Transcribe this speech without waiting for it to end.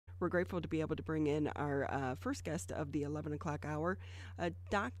We're grateful to be able to bring in our first guest of the 11 o'clock hour,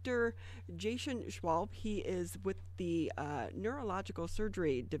 Dr. Jason Schwalb. He is with the Neurological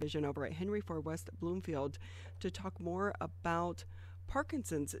Surgery Division over at Henry Ford West Bloomfield to talk more about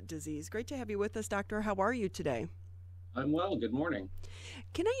Parkinson's disease. Great to have you with us, Doctor. How are you today? I'm well. Good morning.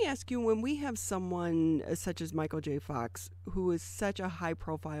 Can I ask you, when we have someone such as Michael J. Fox, who is such a high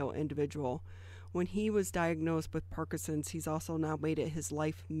profile individual, when he was diagnosed with Parkinson's, he's also now made it his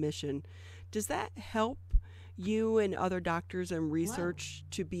life mission. Does that help you and other doctors and Wow. research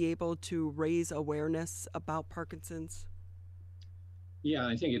to be able to raise awareness about Parkinson's? Yeah,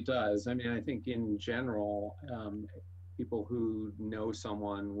 I think it does. I mean, I think in general, people who know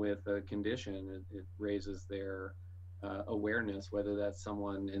someone with a condition, it raises their awareness, whether that's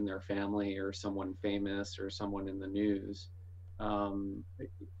someone in their family or someone famous or someone in the news. Um,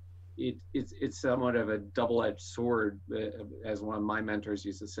 it's somewhat of a double-edged sword. As one of my mentors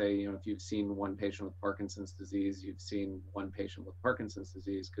used to say, if you've seen one patient with Parkinson's disease, you've seen one patient with Parkinson's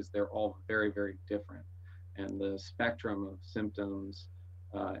disease, because they're all very, very different. And the spectrum of symptoms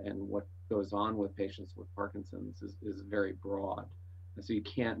and what goes on with patients with Parkinson's is very broad. And so you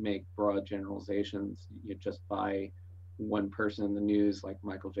can't make broad generalizations just by one person in the news like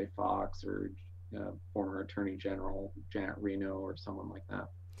Michael J. Fox or former Attorney General Janet Reno or someone like that.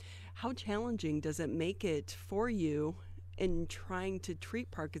 How challenging does it make it for you in trying to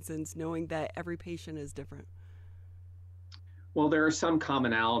treat Parkinson's, knowing that every patient is different? Well, there are some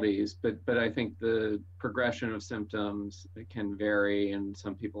commonalities, but I think the progression of symptoms can vary, and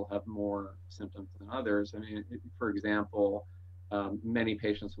some people have more symptoms than others. I mean, for example, many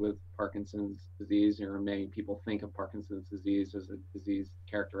patients with Parkinson's disease, or many people think of Parkinson's disease as a disease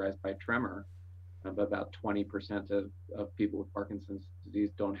characterized by tremor, but about 20% of people with Parkinson's disease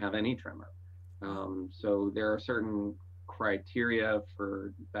don't have any tremor. Wow. So there are certain criteria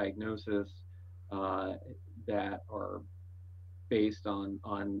for diagnosis uh, that are based on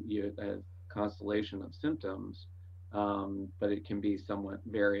a constellation of symptoms, but it can be somewhat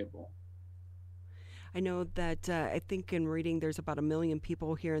variable. I know that I think in reading there's about 1 million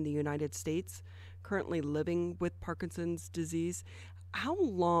people here in the United States currently living with Parkinson's disease. How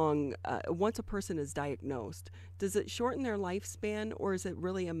long, once a person is diagnosed, does it shorten their lifespan, or is it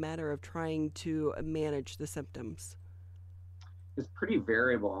really a matter of trying to manage the symptoms? It's pretty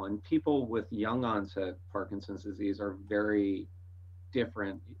variable, and people with young onset Parkinson's disease are very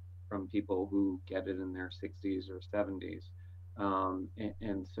different from people who get it in their 60s or 70s.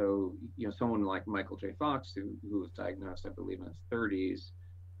 And so, someone like Michael J. Fox, who was diagnosed, I believe, in his 30s,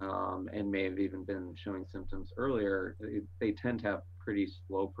 and may have even been showing symptoms earlier, they tend to have pretty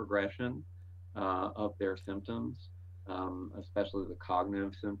slow progression of their symptoms, especially the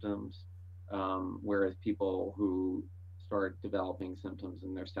cognitive symptoms. Whereas people who start developing symptoms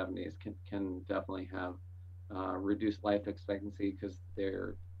in their 70s can definitely have reduced life expectancy, because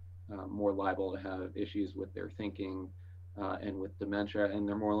they're more liable to have issues with their thinking and with dementia, and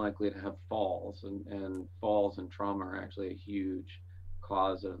they're more likely to have falls. And falls and trauma are actually a huge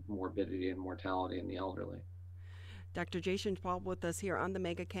cause of morbidity and mortality in the elderly. Dr. Jason Paul with us here on the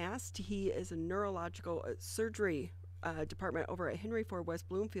MegaCast. He is a neurological surgery department over at Henry Ford West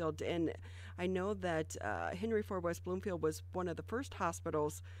Bloomfield. And I know that Henry Ford West Bloomfield was one of the first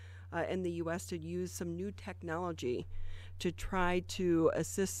hospitals in the U.S. to use some new technology to try to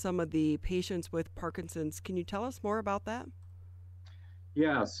assist some of the patients with Parkinson's. Can you tell us more about that?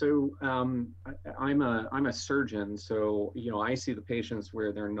 Yeah, so I'm a surgeon, so I see the patients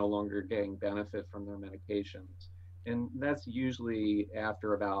where they're no longer getting benefit from their medications, and that's usually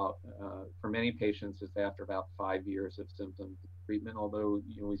after about for many patients it's after about 5 years of symptom treatment. Although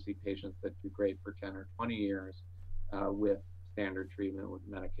we see patients that do great for 10 or 20 years with standard treatment with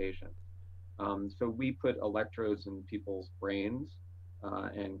medication. So we put electrodes in people's brains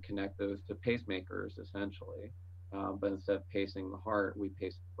and connect those to pacemakers, essentially. But instead of pacing the heart, we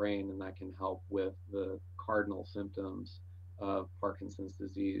pace the brain, and that can help with the cardinal symptoms of Parkinson's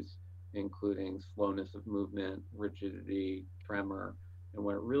disease, including slowness of movement, rigidity, tremor. And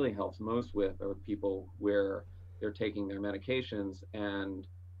what it really helps most with are people where they're taking their medications and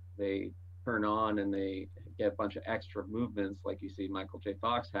they turn on and they get a bunch of extra movements, like you see Michael J.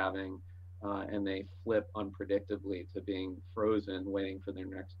 Fox having, and they flip unpredictably to being frozen, waiting for their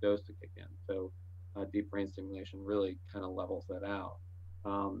next dose to kick in. So deep brain stimulation really kind of levels that out.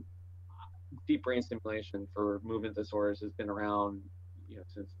 Um, Deep brain stimulation for movement disorders has been around,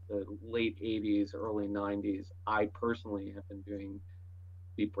 since the late 80s, early 90s. I personally have been doing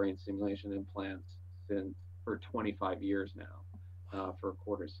deep brain stimulation implants since for 25 years now, for a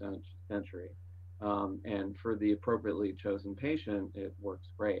quarter century. And for the appropriately chosen patient, it works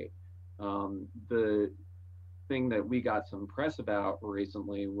great. The thing that we got some press about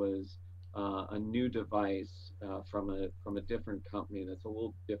recently was a new device from a different company that's a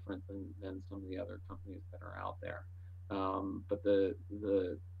little different than some of the other companies that are out there. But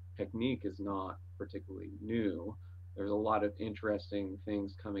the technique is not particularly new. There's a lot of interesting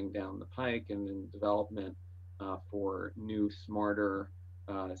things coming down the pike and in development for new, smarter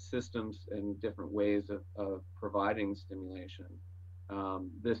systems and different ways of providing stimulation.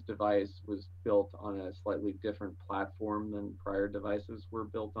 This device was built on a slightly different platform than prior devices were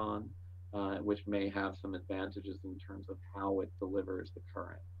built on, which may have some advantages in terms of how it delivers the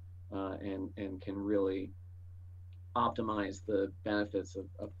current and can really optimize the benefits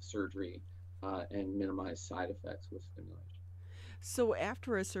of surgery and minimize side effects with stimulation. So,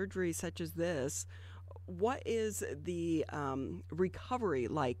 after a surgery such as this, what is the recovery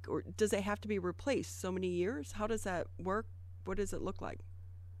like? Or does it have to be replaced so many years? How does that work? What does it look like?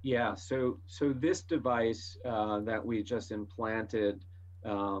 Yeah, so this device that we just implanted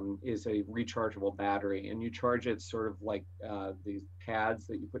is a rechargeable battery, and you charge it sort of like these pads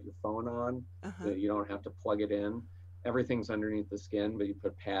that you put your phone on, Uh huh. that you don't have to plug it in. Everything's underneath the skin, but you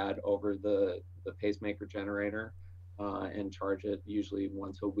put a pad over the pacemaker generator and charge it usually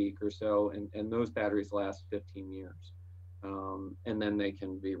once a week or so, and those batteries last 15 years. And then they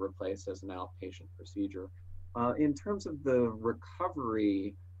can be replaced as an outpatient procedure. In terms of the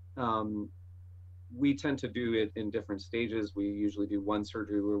recovery, um, we tend to do it in different stages. We usually do one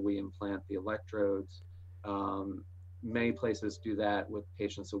surgery where we implant the electrodes. Um, Many places do that with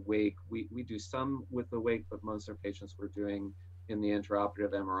patients awake. We do some with awake, but most of our patients we're doing in the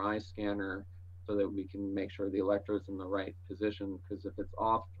intraoperative MRI scanner so that we can make sure the electrode's in the right position, because if it's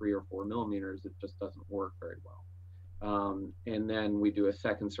off 3 or 4 millimeters, it just doesn't work very well. And then we do a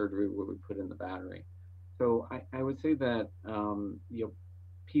second surgery where we put in the battery. So I would say that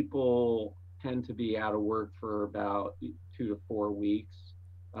people tend to be out of work for about 2 to 4 weeks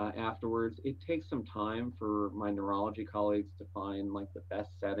afterwards. It takes some time for my neurology colleagues to find like the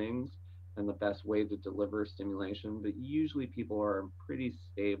best settings and the best way to deliver stimulation. But usually people are in pretty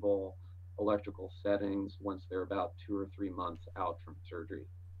stable electrical settings once they're about 2 or 3 months out from surgery,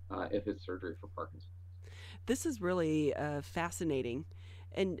 if it's surgery for Parkinson's. This is really fascinating.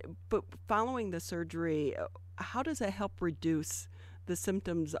 And but following the surgery, how does it help reduce the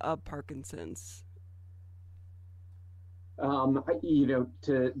symptoms of Parkinson's?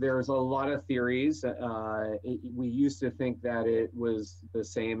 There's a lot of theories. We used to think that it was the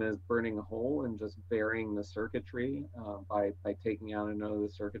same as burning a hole and just burying the circuitry by taking out another of the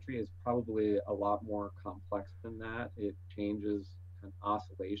circuitry. It's probably a lot more complex than that. It changes kind of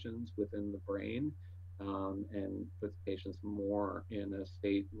oscillations within the brain and puts patients more in a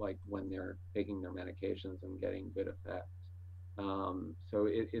state like when they're taking their medications and getting good effects.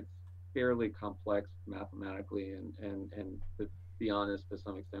 It's fairly complex mathematically, and to be honest, to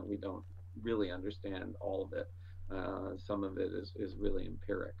some extent, we don't really understand all of it. Some of it is really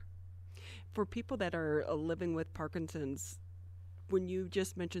empiric. For people that are living with Parkinson's, when you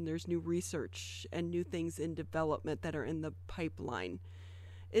just mentioned there's new research and new things in development that are in the pipeline,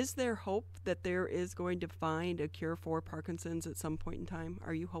 is there hope that there is going to find a cure for Parkinson's at some point in time?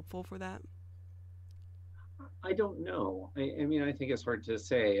 Are you hopeful for that? I don't know. I mean, I think it's hard to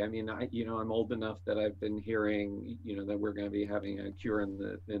say. I mean, I'm old enough that I've been hearing, that we're going to be having a cure in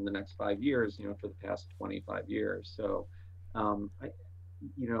the next 5 years, for the past 25 years. So, I,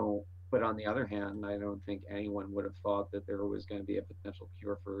 but on the other hand, I don't think anyone would have thought that there was going to be a potential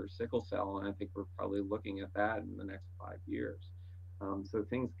cure for sickle cell, and I think we're probably looking at that in the next 5 years. So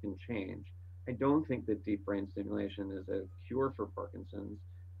things can change. I don't think that deep brain stimulation is a cure for Parkinson's.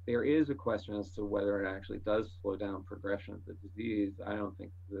 There is a question as to whether it actually does slow down progression of the disease. I don't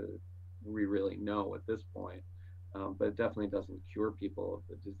think we really know at this point, but it definitely doesn't cure people of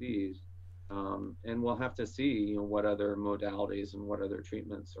the disease. And we'll have to see, what other modalities and what other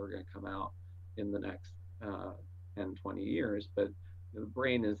treatments are going to come out in the next 10, 20 years. But the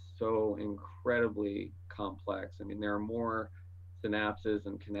brain is so incredibly complex. I mean, there are more synapses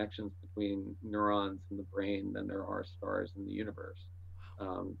and connections between neurons in the brain than there are stars in the universe.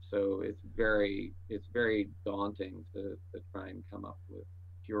 So it's very daunting to try and come up with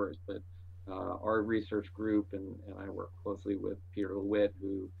cures. But our research group and I work closely with Peter LeWitt,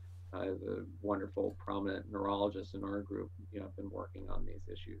 who is a wonderful, prominent neurologist in our group. I've been working on these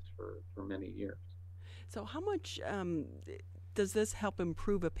issues for many years. So, how much does this help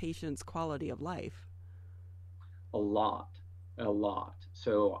improve a patient's quality of life? A lot, a lot.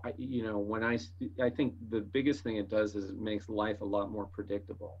 So when I think the biggest thing it does is it makes life a lot more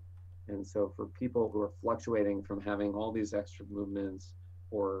predictable. And so for people who are fluctuating from having all these extra movements,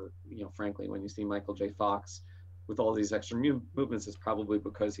 or, frankly, when you see Michael J. Fox with all these extra movements, it's probably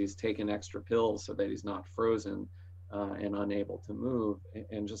because he's taken extra pills so that he's not frozen and unable to move.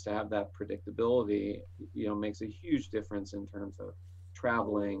 And just to have that predictability, makes a huge difference in terms of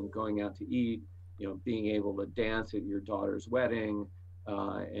traveling, going out to eat, being able to dance at your daughter's wedding,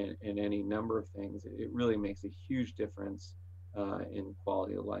 and any number of things. It really makes a huge difference in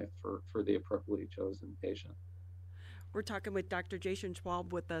quality of life for the appropriately chosen patient. We're talking with Dr. Jason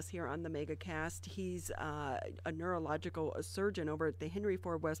Schwalb with us here on the MegaCast. He's a neurological surgeon over at the Henry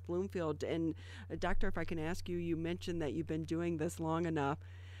Ford West Bloomfield. And, Doctor, if I can ask you, you mentioned that you've been doing this long enough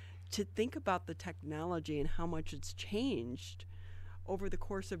to think about the technology and how much it's changed over the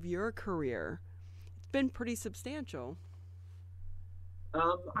course of your career. It's been pretty substantial.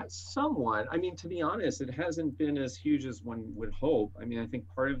 Somewhat. I mean, to be honest, it hasn't been as huge as one would hope. I mean, I think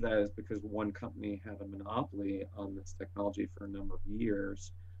part of that is because one company had a monopoly on this technology for a number of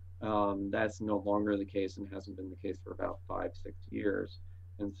years. That's no longer the case and hasn't been the case for about 5, 6 years.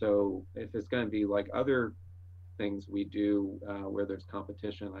 And so, if it's going to be like other things we do where there's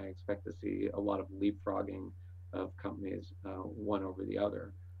competition, I expect to see a lot of leapfrogging of companies one over the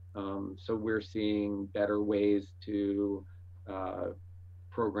other. So, we're seeing better ways to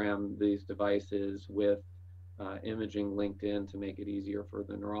program these devices with imaging linked in to make it easier for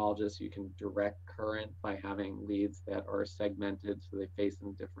the neurologist. You can direct current by having leads that are segmented so they face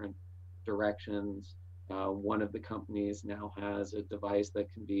in different directions. One of the companies now has a device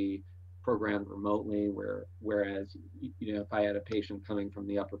that can be programmed remotely, whereas if I had a patient coming from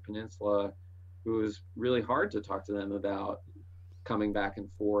the Upper Peninsula, it was really hard to talk to them about coming back and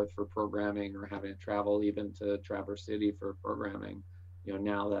forth for programming or having to travel even to Traverse City for programming.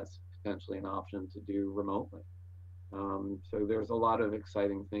 Now that's potentially an option to do remotely. So there's a lot of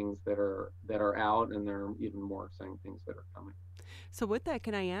exciting things that are out, and there are even more exciting things that are coming. So, with that,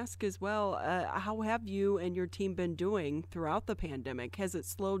 can I ask as well, how have you and your team been doing throughout the pandemic? Has it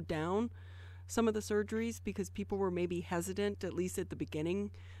slowed down some of the surgeries because people were maybe hesitant, at least at the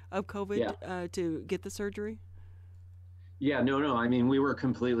beginning of COVID, Yeah. to get the surgery? Yeah, no. I mean, we were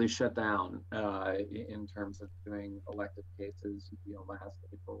completely shut down in terms of doing elective cases, last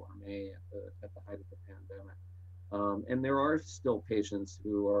April or May at the height of the pandemic. And there are still patients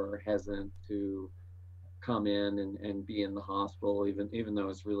who are hesitant to come in and be in the hospital, even though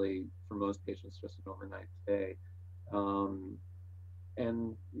it's really, for most patients, just an overnight stay. Um,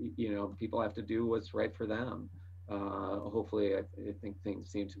 and people have to do what's right for them. Hopefully, I think things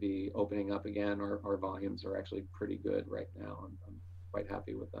seem to be opening up again. Our volumes are actually pretty good right now. I'm quite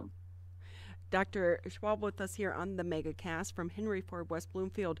happy with them. Dr. Schwab with us here on the MegaCast from Henry Ford West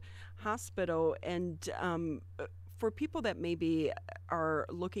Bloomfield Hospital. And for people that maybe are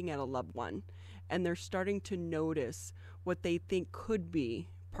looking at a loved one and they're starting to notice what they think could be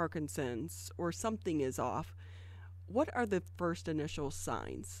Parkinson's or something is off, what are the first initial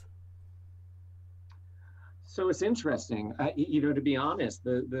signs? So it's interesting. To be honest,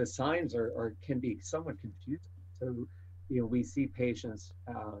 the signs are can be somewhat confusing. So, we see patients.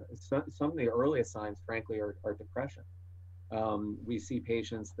 Some of the earliest signs, frankly, are depression. We see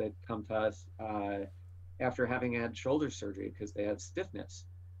patients that come to us after having had shoulder surgery because they had stiffness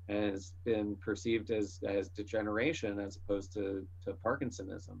and it's been perceived as degeneration as opposed to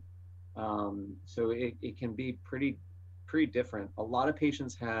Parkinsonism. So it can be pretty different. A lot of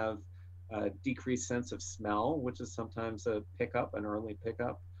patients have a decreased sense of smell, which is sometimes an early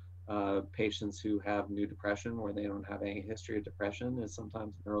pickup. Patients who have new depression where they don't have any history of depression is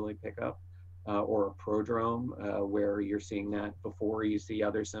sometimes an early pickup, or a prodrome where you're seeing that before you see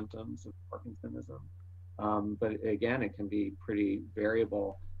other symptoms of Parkinsonism. But again, it can be pretty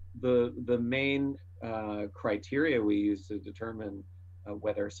variable. The main criteria we use to determine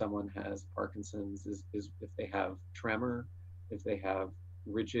whether someone has Parkinson's is if they have tremor, if they have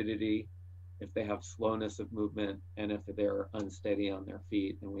rigidity, if they have slowness of movement, and if they're unsteady on their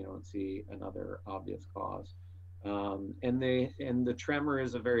feet, and we don't see another obvious cause. And the tremor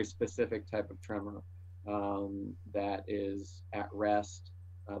is a very specific type of tremor that is at rest.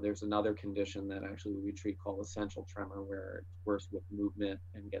 There's another condition that actually we treat called essential tremor, where it's worse with movement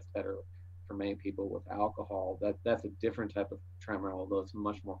and gets better for many people with alcohol. That's a different type of tremor, although it's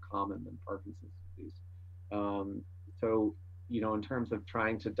much more common than Parkinson's disease. So, in terms of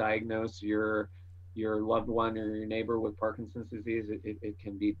trying to diagnose your loved one or your neighbor with Parkinson's disease, it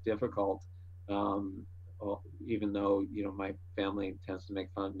can be difficult. Even though my family tends to make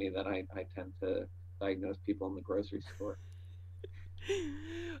fun of me that I tend to diagnose people in the grocery store.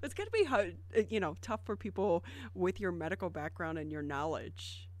 It's got to be hard, tough for people with your medical background and your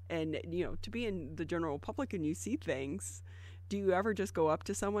knowledge. and to be in the general public and you see things, do you ever just go up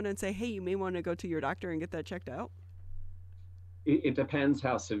to someone and say, hey, you may want to go to your doctor and get that checked out? It depends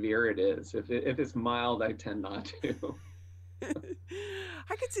how severe it is. If it's mild, I tend not to.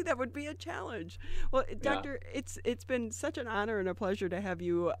 I could see that would be a challenge. Well, Yeah. Doctor, it's been such an honor and a pleasure to have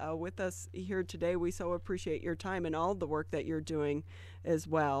you with us here today. We so appreciate your time and all the work that you're doing as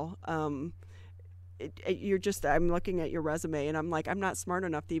well. You're just, I'm looking at your resume and I'm like, I'm not smart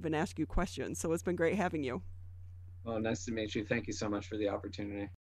enough to even ask you questions. So it's been great having you. Well, nice to meet you. Thank you so much for the opportunity.